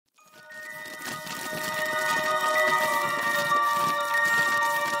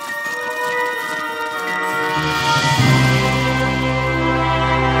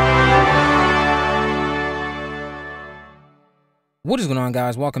What is going on,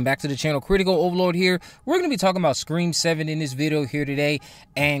 guys? Welcome back to the channel. Critical Overlord here. We're going to be talking about Scream 7 in this video here today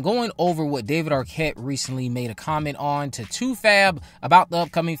and going over what David Arquette recently made a comment on to 2Fab about the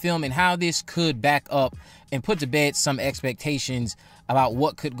upcoming film and how this could back up and put to bed some expectations about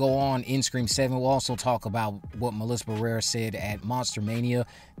what could go on in Scream 7. We'll also talk about what Melissa Barrera said at Monster Mania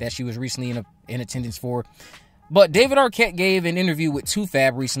that she was recently in attendance for. But David Arquette gave an interview with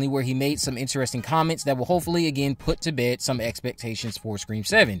 2Fab recently where he made some interesting comments that will hopefully, again, put to bed some expectations for Scream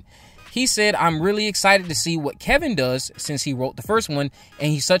 7. He said, "I'm really excited to see what Kevin does since he wrote the first one, and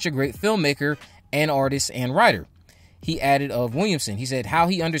he's such a great filmmaker and artist and writer." He added of Williamson. He said, "How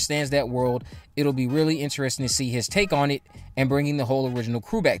he understands that world, it'll be really interesting to see his take on it and bringing the whole original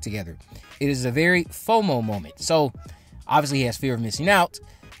crew back together. It is a very FOMO moment." So, obviously, he has fear of missing out.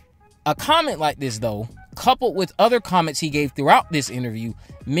 A comment like this, though, coupled with other comments he gave throughout this interview,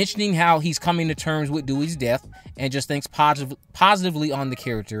 mentioning how he's coming to terms with Dewey's death and just thinks positively on the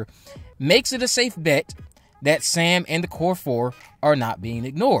character, makes it a safe bet that Sam and the Core 4 are not being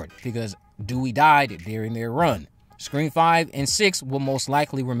ignored, because Dewey died during their run. Scream 5 and 6 will most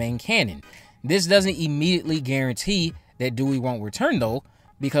likely remain canon. This doesn't immediately guarantee that Dewey won't return, though,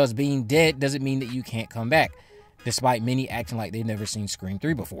 because being dead doesn't mean that you can't come back, despite many acting like they've never seen Scream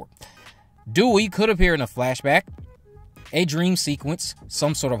 3 before. Dewey could appear in a flashback, a dream sequence,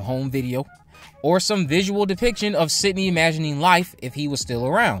 some sort of home video, or some visual depiction of Sidney imagining life if he was still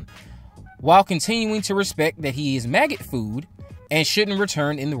around, while continuing to respect that he is maggot food and shouldn't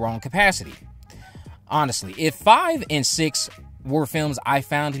return in the wrong capacity. Honestly, if 5 and 6 were films I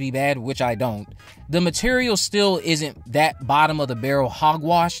found to be bad, which I don't, the material still isn't that bottom of the barrel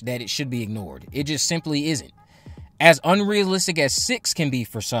hogwash that it should be ignored. It just simply isn't. As unrealistic as 6 can be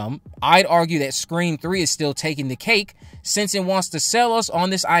for some, I'd argue that Scream 3 is still taking the cake, since it wants to sell us on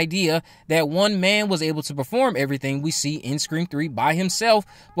this idea that one man was able to perform everything we see in Scream 3 by himself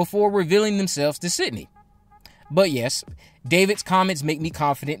before revealing themselves to Sidney. But yes, David's comments make me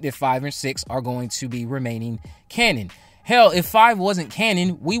confident that 5 and 6 are going to be remaining canon. Hell, if 5 wasn't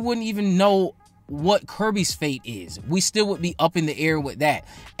canon, we wouldn't even know what Kirby's fate is. We still would be up in the air with that.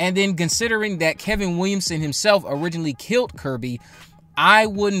 And then considering that Kevin Williamson himself originally killed Kirby, I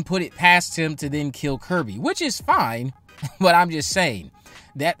wouldn't put it past him to then kill Kirby, which is fine, but I'm just saying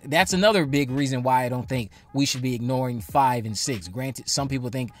that's another big reason why I don't think we should be ignoring 5 and 6. Granted, some people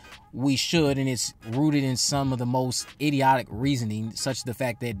think we should, and it's rooted in some of the most idiotic reasoning, such as the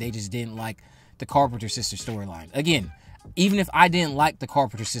fact that they just didn't like the Carpenter sister storyline. Again, even if I didn't like the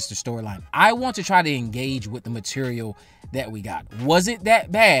Carpenter sister storyline, I want to try to engage with the material that we got. Was it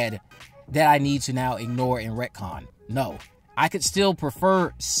that bad that I need to now ignore and retcon? No. I could still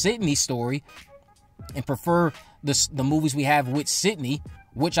prefer Sidney's story and prefer the movies we have with Sidney,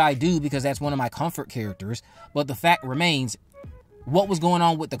 which I do because that's one of my comfort characters. But the fact remains, what was going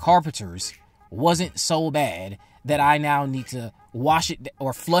on with the Carpenters wasn't so bad that I now need to wash it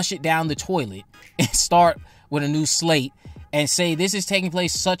or flush it down the toilet and start with a new slate and say this is taking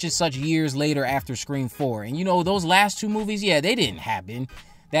place such and such years later after Scream 4. And you know, those last two movies, yeah, they didn't happen.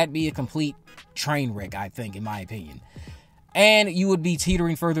 That'd be a complete train wreck, I think, in my opinion. And you would be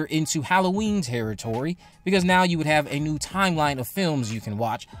teetering further into Halloween territory, because now you would have a new timeline of films you can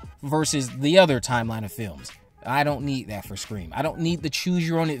watch versus the other timeline of films. I don't need that for Scream. I don't need the choose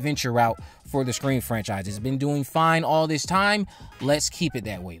your own adventure route for the Scream franchise. It's been doing fine all this time. Let's keep it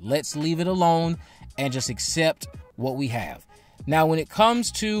that way. Let's leave it alone and just accept what we have. Now, when it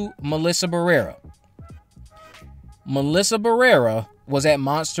comes to Melissa Barrera was at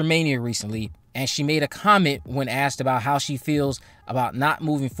Monster Mania recently, and she made a comment when asked about how she feels about not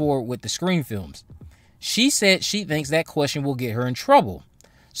moving forward with the Scream films. She said she thinks that question will get her in trouble,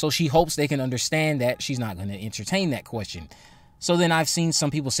 so she hopes they can understand that she's not going to entertain that question. So then I've seen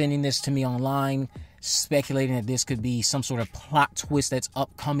some people sending this to me online, speculating that this could be some sort of plot twist that's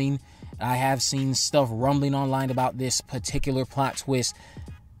upcoming. I have seen stuff rumbling online about this particular plot twist.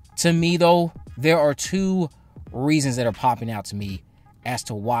 To me, though, there are two reasons that are popping out to me as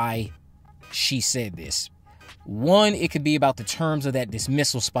to why she said this. One, it could be about the terms of that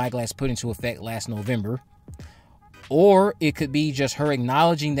dismissal Spyglass put into effect last November. Or it could be just her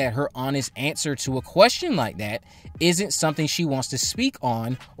acknowledging that her honest answer to a question like that isn't something she wants to speak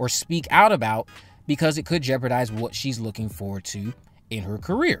on or speak out about, because it could jeopardize what she's looking forward to in her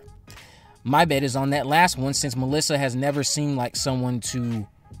career. My bet is on that last one, since Melissa has never seemed like someone to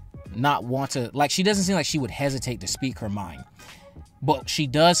not want to, like, she doesn't seem like she would hesitate to speak her mind. But she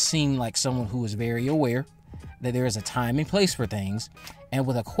does seem like someone who is very aware, that there is a time and place for things. And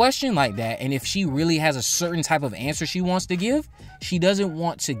with a question like that, and if she really has a certain type of answer she wants to give, she doesn't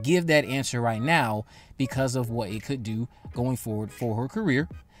want to give that answer right now because of what it could do going forward for her career.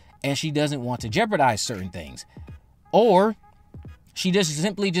 And she doesn't want to jeopardize certain things. Or she just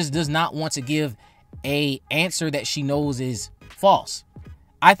simply does not want to give a answer that she knows is false.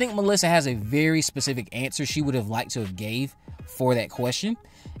 I think Melissa has a very specific answer she would have liked to have gave for that question.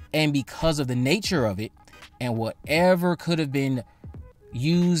 And because of the nature of it and whatever could have been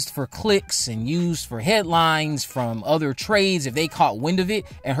used for clicks and used for headlines from other trades, if they caught wind of it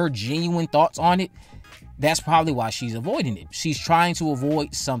and her genuine thoughts on it, that's probably why she's avoiding it. She's trying to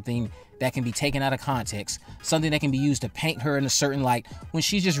avoid something that can be taken out of context, something that can be used to paint her in a certain light, when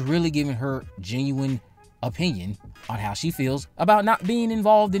she's just really giving her genuine opinion on how she feels about not being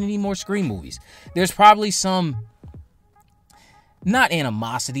involved in any more Scream movies. There's probably some, not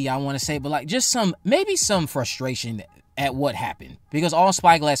animosity, I want to say, but like just maybe some frustration at what happened, because all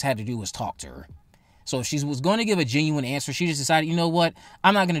Spyglass had to do was talk to her. So if she was going to give a genuine answer, she just decided, you know what,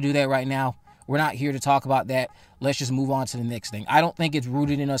 I'm not going to do that right now. We're not here to talk about that. Let's just move on to the next thing. I don't think it's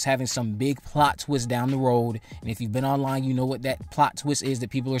rooted in us having some big plot twist down the road. And if you've been online, you know what that plot twist is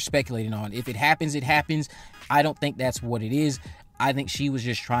that people are speculating on. If it happens, it happens. I don't think that's what it is. I think she was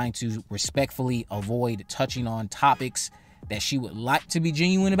just trying to respectfully avoid touching on topics that she would like to be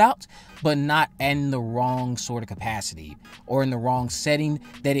genuine about, but not in the wrong sort of capacity or in the wrong setting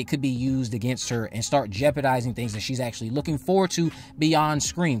that it could be used against her and start jeopardizing things that she's actually looking forward to beyond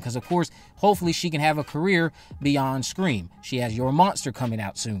Scream. Because of course, hopefully she can have a career beyond Scream. She has Your Monster coming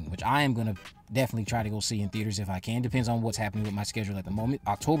out soon, which I am going to definitely try to go see in theaters if I can. Depends on what's happening with my schedule at the moment.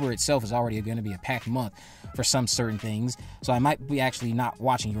 October itself is already going to be a packed month for some certain things, so I might be actually not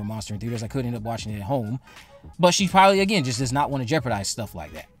watching Your Monster in theaters. I could end up watching it at home, but she probably, again, just does not want to jeopardize stuff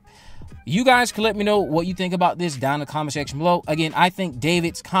like that. You guys can let me know what you think about this down in the comment section below. Again, I think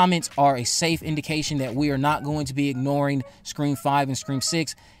David's comments are a safe indication that we are not going to be ignoring Scream 5 and Scream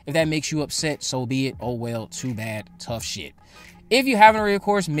 6. If that makes you upset, so be it. Oh well, too bad, tough shit. If you haven't already, of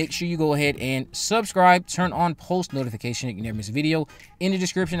course, make sure you go ahead and subscribe, turn on post notification so you never miss a video. In the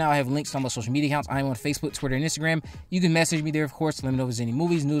description, I'll have links to all my social media accounts. I'm on Facebook, Twitter, and Instagram. You can message me there, of course, to let me know if there's any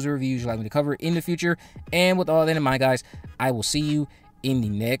movies, news, or reviews you'd like me to cover in the future. And with all that in mind, guys, I will see you in the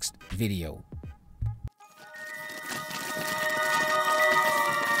next video.